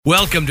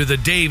Welcome to the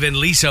Dave and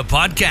Lisa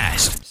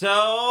podcast.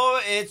 So,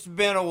 it's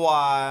been a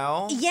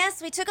while.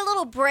 Yes, we took a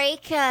little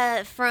break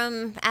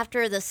from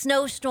after the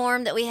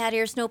snowstorm that we had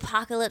here,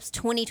 Snowpocalypse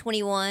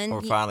 2021.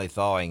 We're finally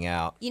thawing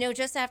out. You know,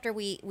 just after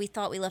we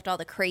thought we left all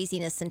the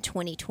craziness in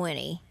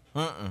 2020.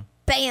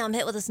 Bam,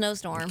 hit with a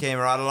snowstorm. Came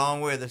right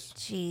along with us.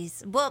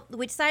 Jeez. Well,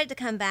 we decided to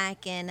come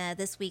back, and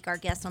this week our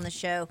guest on the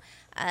show,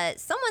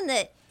 someone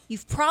that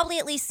you've probably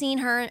at least seen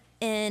her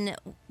in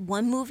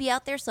one movie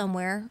out there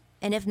somewhere.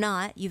 And if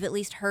not, you've at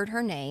least heard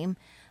her name.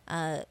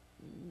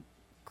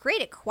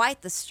 Created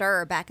quite the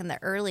stir back in the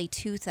early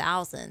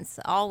 2000s.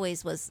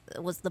 Always was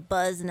the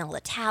buzz and all the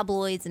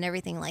tabloids and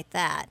everything like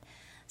that.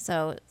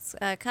 So it's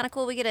kind of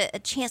cool we get a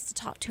chance to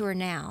talk to her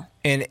now.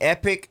 In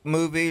epic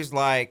movies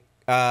like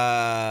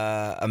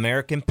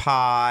American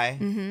Pie,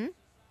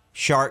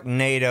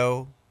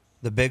 Sharknado,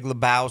 The Big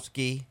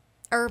Lebowski.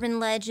 Urban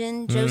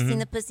Legend, Josie and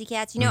the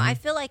Pussycats. You know, I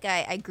feel like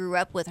I grew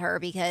up with her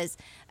because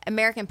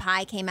American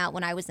Pie came out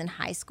when I was in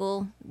high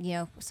school,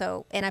 you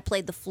know, and I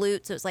played the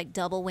flute, so it's like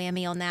double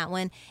whammy on that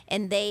one.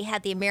 And they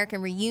had the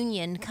American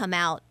Reunion come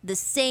out the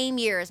same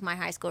year as my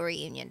high school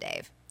reunion,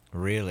 Dave.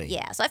 Really?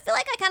 Yeah, so I feel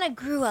like I kind of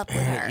grew up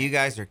with her. You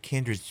guys are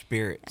kindred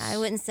spirits. I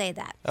wouldn't say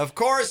that. Of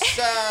course,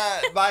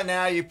 by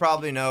now you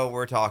probably know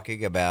we're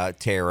talking about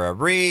Tara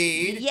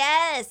Reid.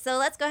 Yes, so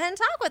let's go ahead and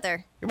talk with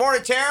her. Good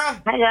morning,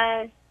 Tara. Hi,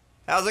 guys.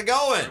 How's it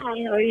going? Hi,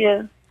 how are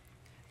you?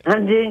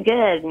 I'm doing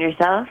good. And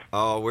yourself?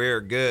 Oh,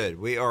 we're good.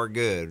 We are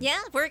good. Yeah,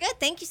 we're good.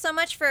 Thank you so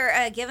much for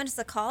giving us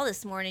a call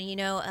this morning. You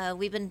know,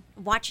 we've been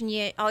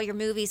watching all your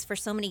movies for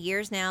so many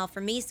years now.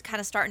 For me, it's kind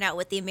of starting out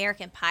with the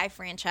American Pie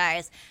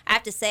franchise. I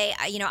have to say,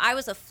 you know, I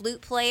was a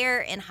flute player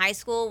in high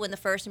school when the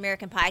first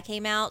American Pie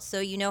came out, so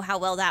you know how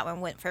well that one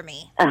went for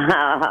me.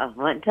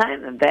 One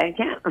time in band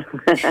camp.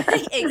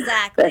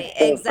 Exactly,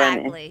 so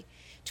exactly. Funny.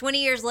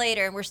 20 years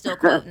later, and we're still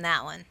quoting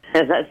that one.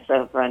 That's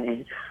so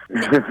funny.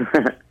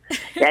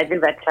 Yeah, I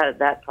think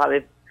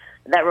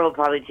that role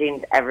probably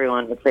changed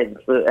everyone to play the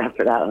flute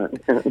after that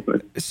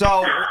one.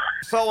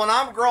 So when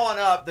I'm growing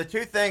up, the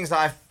two things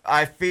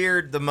I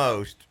feared the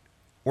most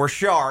were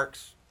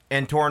sharks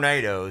and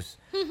tornadoes,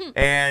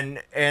 and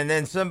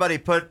then somebody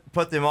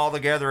put them all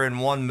together in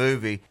one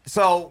movie.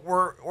 So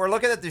we're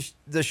looking at the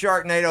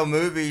Sharknado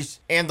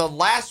movies, and the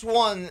last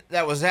one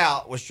that was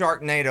out was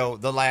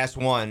Sharknado, the last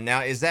one.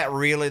 Now, is that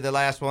really the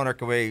last one, or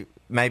can we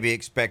maybe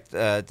expect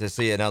to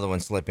see another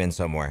one slip in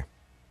somewhere?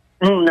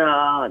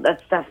 No,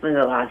 that's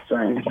definitely the last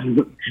one. I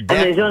mean,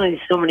 there's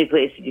only so many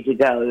places you could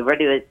go. We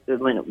already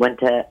went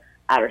to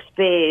outer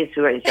space.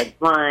 We already started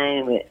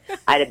flying.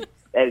 I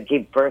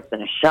gave birth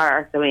in a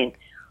shark. I mean,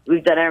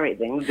 we've done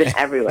everything. We've been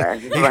everywhere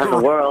around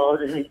the world.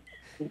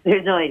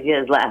 There's no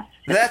ideas left.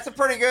 That's a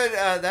pretty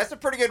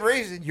good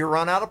reason. You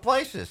run out of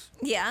places.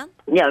 Yeah.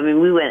 Yeah, I mean,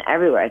 we went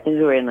everywhere. I think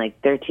we were in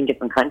like 13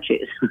 different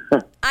countries.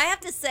 I have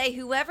to say,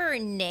 whoever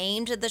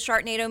named the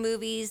Sharknado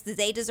movies,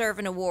 they deserve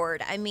an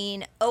award. I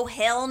mean, oh,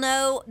 hell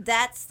no,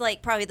 that's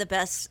like probably the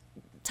best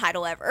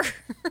title ever.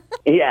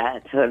 Yeah,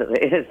 totally.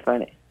 It's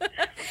funny.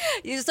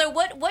 So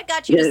what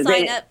got you to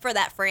sign up for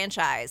that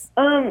franchise?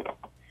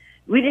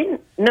 We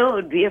didn't know it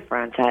would be a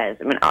franchise.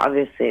 I mean,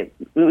 obviously,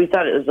 we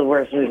thought it was the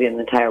worst movie in the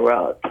entire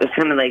world. It was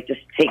kind of like,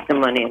 just take the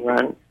money and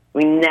run.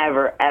 We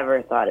never,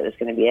 ever thought it was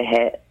going to be a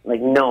hit.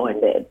 Like, no one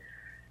did.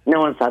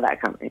 No one saw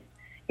that coming,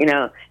 you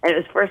know? And it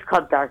was first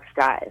called Dark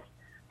Skies.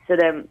 So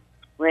then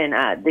when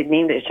they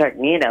named it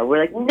Sharknado, we're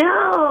like,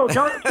 no,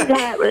 don't do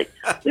that. We're like,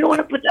 we don't want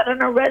to put that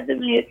on our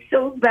resume. It's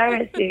so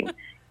embarrassing,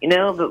 you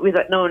know? But we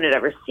thought no one would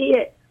ever see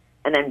it.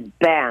 And then,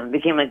 bam,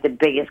 became like the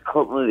biggest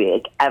cult movie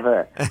like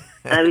ever.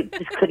 And we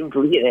just couldn't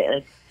believe it.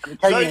 Like, I'm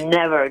telling you,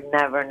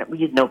 never,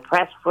 we had no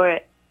press for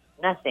it,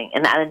 nothing.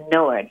 And out of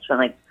nowhere, it just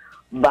went like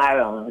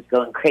viral and was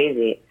going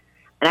crazy.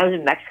 And I was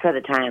in Mexico at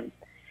the time,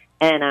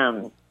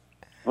 and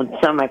when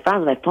some of my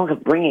friends, my phone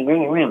kept ringing.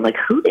 I'm like,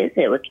 who is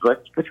it?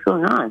 What's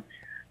going on?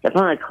 So I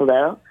phone like,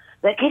 hello?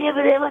 They're like, can you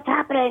believe what's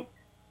happening?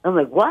 I'm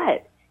like,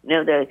 what? You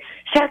know, they're like,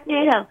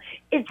 Sharknado,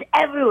 it's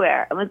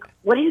everywhere. I'm like,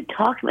 what are you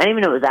talking about? I didn't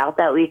even know it was out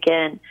that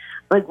weekend.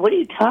 I'm like, what are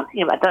you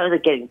talking about? I thought I was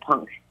like getting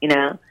punked, you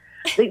know?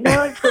 Like,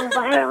 no, it's going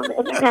viral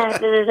on the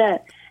internet, da.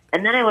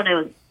 And then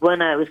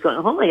when I was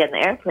going home, I got on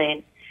the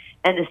airplane,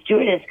 and the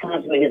stewardess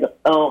comes to me and goes,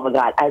 oh my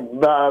God, I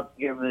love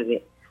your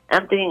movie.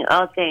 I'm thinking,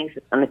 oh, thanks.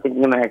 I'm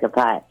thinking American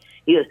Pie.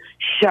 He goes,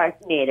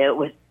 Sharknado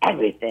was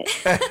everything.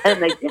 And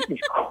I'm like, this is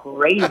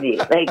crazy.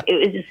 Like,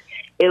 it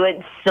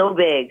went so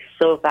big,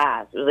 so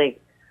fast. It was like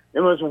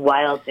the most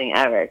wild thing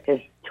ever, because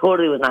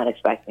totally was not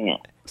expecting it.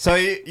 So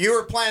you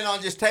were planning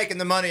on just taking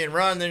the money and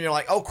running, then you're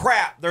like, oh,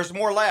 crap, there's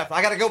more left.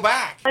 I got to go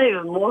back. Not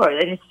even more.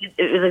 It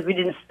was like we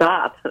didn't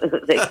stop. It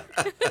was like,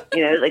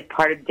 you know, it was like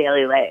part of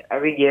daily life.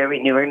 Every year we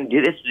knew we were going to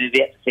do this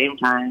movie at the same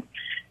time.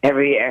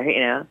 Every year, you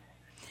know.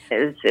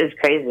 It was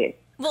crazy.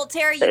 Well,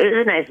 Tara, it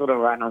was a nice little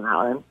run on that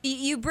one.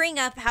 You bring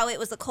up how it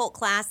was a cult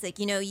classic.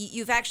 You know,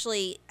 you've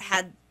actually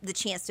had the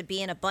chance to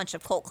be in a bunch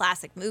of cult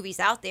classic movies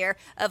out there.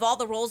 Of all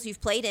the roles you've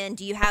played in,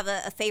 do you have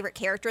a favorite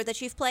character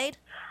that you've played?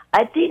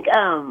 I think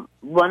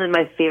one of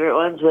my favorite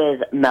ones was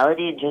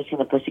Melody in Josie and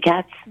the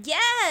Pussycats.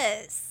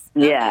 Yes.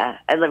 Yeah,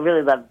 I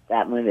really loved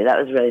that movie.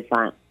 That was really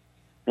fun.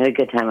 We had a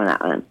good time on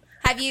that one.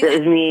 Have So it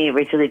was you? me,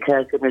 Rachel Lee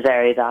Cook, and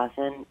Rosario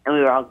Dawson, and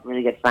we were all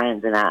really good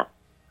friends. And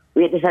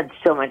we just had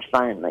so much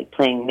fun, like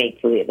playing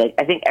make believe. Like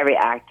I think every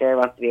actor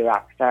wants to be a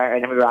rock star,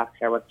 and every rock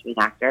star wants to be an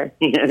actor.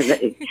 You know,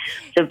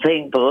 so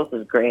playing both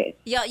was great.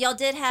 Y'all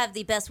did have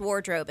the best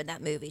wardrobe in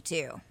that movie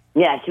too.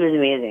 Yeah, she was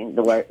amazing.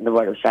 The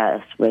wardrobe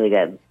stylist, really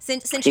good.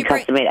 Since She you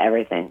bring custom made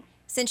everything.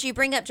 since you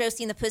bring up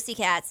Josie and the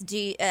Pussycats,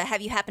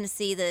 have you happened to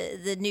see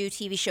the new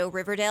TV show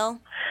Riverdale?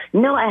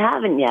 No, I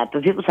haven't yet,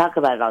 but people talk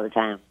about it all the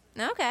time.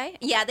 Okay,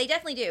 yeah, they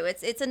definitely do.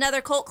 It's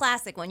another cult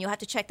classic one. You'll have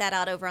to check that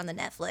out over on the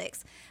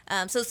Netflix.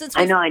 So since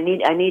I know I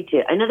need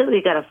to. I know that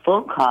we got a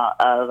phone call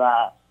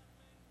of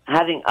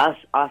having us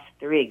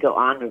three go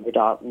on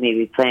Riverdale,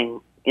 maybe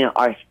playing,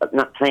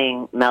 not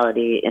playing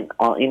Melody and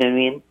all, you know what I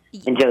mean,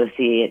 and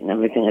Josie and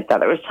everything like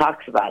that. There was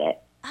talks about it.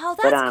 Oh,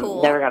 that's But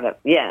cool. never got it.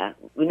 Yeah,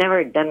 we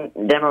never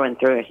went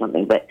through or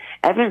something. But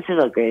everyone says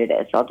how great it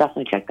is, so I'll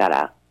definitely check that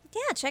out.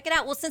 Yeah, check it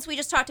out. Well, since we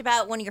just talked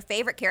about one of your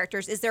favorite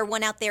characters, is there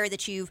one out there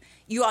that you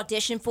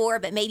auditioned for,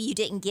 but maybe you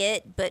didn't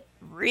get, but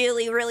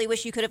really, really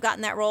wish you could have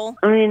gotten that role?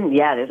 I mean,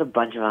 yeah, there's a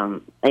bunch of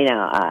them.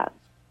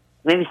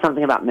 Maybe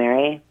Something About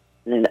Mary.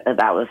 That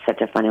was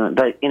such a funny one.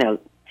 But,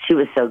 she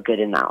was so good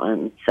in that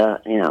one. So,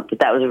 but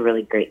that was a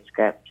really great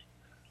script.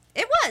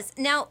 It was.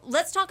 Now,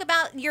 let's talk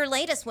about your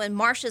latest one,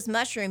 Marsha's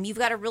Mushroom. You've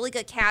got a really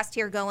good cast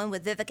here going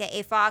with Vivica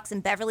A. Fox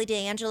and Beverly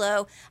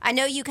D'Angelo. I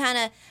know you kind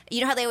of,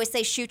 you know how they always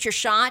say shoot your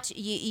shot?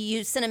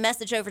 You sent a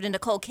message over to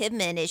Nicole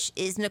Kidman.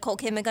 Is Nicole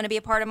Kidman going to be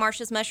a part of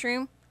Marsha's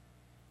Mushroom?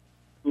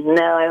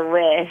 No, I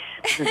wish.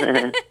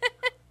 I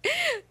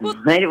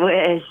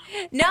wish.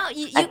 No,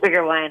 I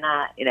figure why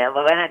not,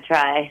 but why not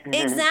try?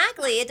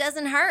 Exactly. It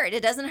doesn't hurt.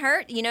 It doesn't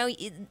hurt.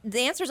 The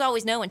answer's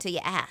always no until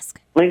you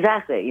ask. Well,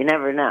 exactly. You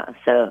never know.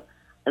 So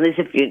at least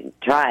if you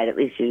tried, at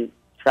least you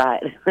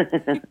tried.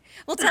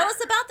 Well, tell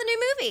us about the new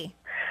movie.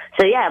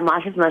 So, yeah,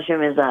 Marsha's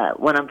Mushroom is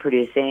one I'm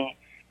producing.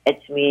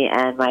 It's me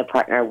and my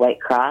partner, White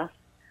Cross.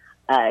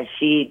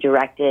 She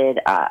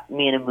directed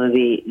me in a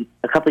movie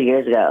a couple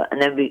years ago,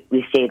 and then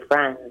we stayed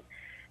friends,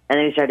 and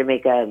then we started to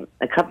make a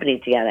company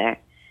together.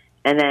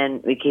 And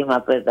then we came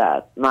up with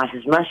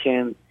Marsha's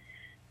Mushroom,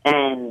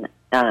 and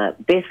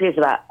basically it's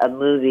about a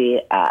movie.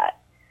 I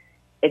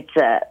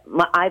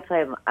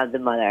play the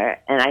mother,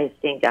 and I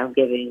think I'm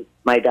giving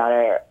my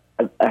daughter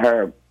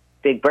her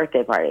big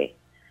birthday party,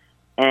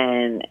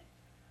 and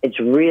it's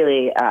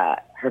really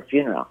her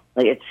funeral.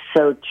 Like, it's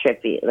so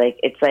trippy.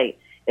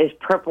 It's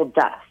purple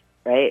dust,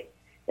 right?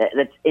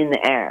 That's in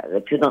the air.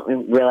 The people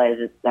don't realize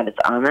that it's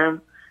on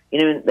them.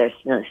 They're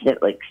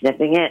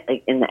sniffing it,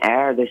 like in the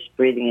air. They're just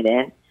breathing it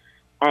in,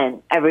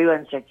 and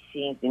everyone starts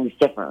seeing things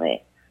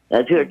differently.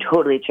 People are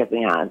totally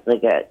tripping out. It's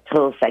like a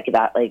total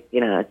psychedelic.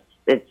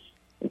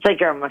 It's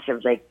like our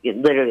mushrooms.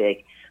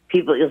 Literally,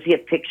 people. You'll see a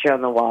picture on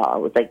the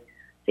wall with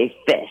say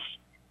fish.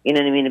 You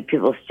know what I mean? And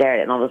people stare at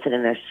it, and all of a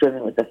sudden they're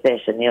swimming with the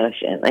fish in the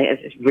ocean.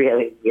 It's just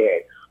really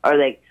weird. Or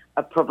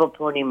a purple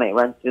pony might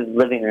run through the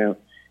living room.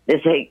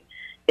 It's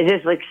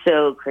just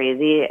so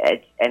crazy.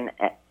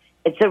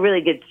 It's a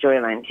really good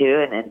storyline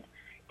too, and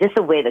just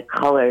the way the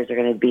colors are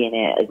going to be in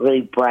it,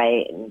 really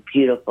bright and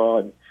beautiful,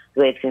 and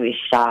the way it's going to be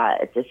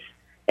shot.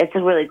 It's a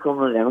really cool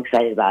movie. I'm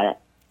excited about it.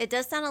 It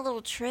does sound a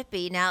little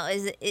trippy. Now,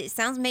 it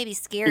sounds maybe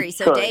scary. It's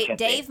So totally trippy.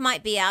 Dave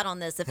might be out on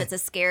this if it's a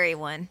scary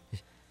one.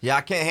 Yeah,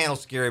 I can't handle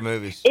scary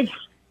movies. It's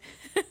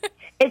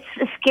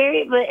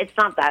scary, but it's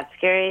not that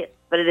scary.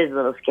 But it is a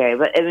little scary.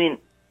 But I mean,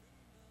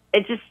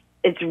 it's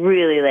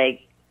really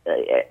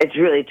it's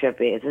really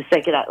trippy. It's a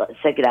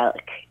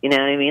psychedelic. You know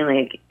what I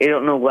mean? You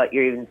don't know what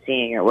you're even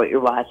seeing or what you're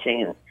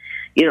watching, and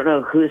you don't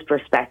know whose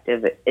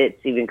perspective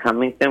it's even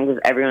coming from because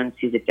everyone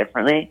sees it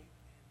differently.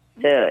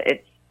 So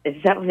it's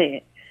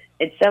definitely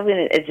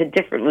a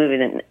different movie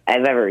than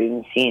I've ever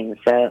even seen.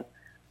 So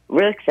we're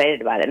really excited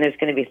about it. And there's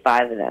going to be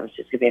 5 of them. So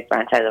it's going to be a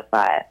franchise of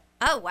 5.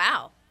 Oh,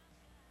 wow.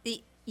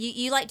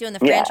 You like doing the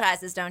Yeah.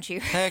 franchises, don't you?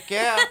 Heck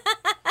yeah.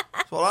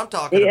 That's what I'm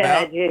talking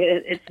Yeah, about.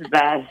 dude, it's the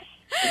best.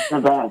 It's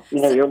the best.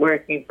 You're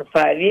working for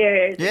 5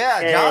 years. Yeah,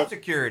 and job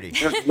security. You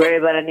don't have to worry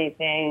about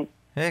anything.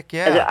 Heck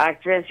As an yeah.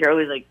 actress, you're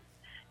always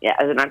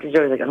as an actress,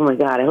 you're always oh my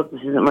God, I hope this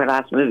isn't my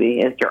last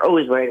movie. You're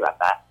always worried about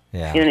that.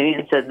 Yeah. You know what I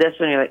mean? So this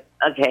one, you're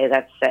okay,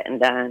 that's set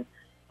and done.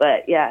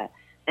 But yeah,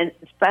 and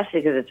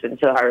especially because it's been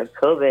so hard with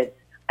COVID,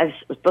 I was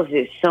supposed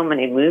to do so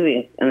many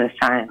movies in this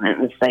time,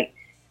 and it's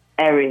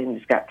everything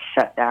just got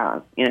shut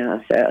down,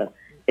 so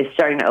it's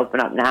starting to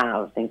open up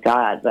now, thank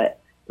God, but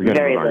We gotta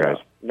very move on, little,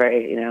 guys.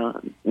 very,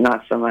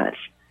 not so much.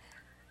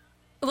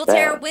 Well, So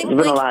Tara, there's been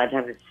a lot of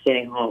time just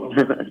sitting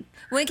home.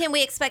 when can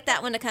we expect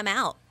that one to come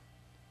out?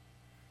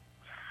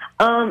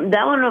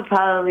 That one will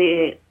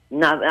probably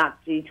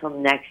not be till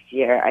next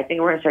year. I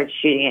think we're going to start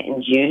shooting it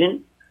in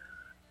June.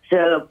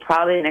 So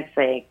probably next,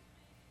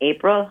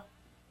 April.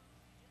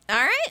 All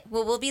right.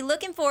 Well, we'll be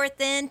looking for it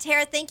then.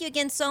 Tara, thank you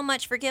again so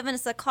much for giving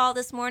us a call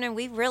this morning.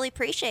 We really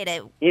appreciate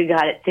it. You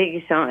got it. Thank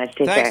you so much.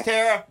 Take Thanks,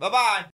 care. Tara. Bye-bye.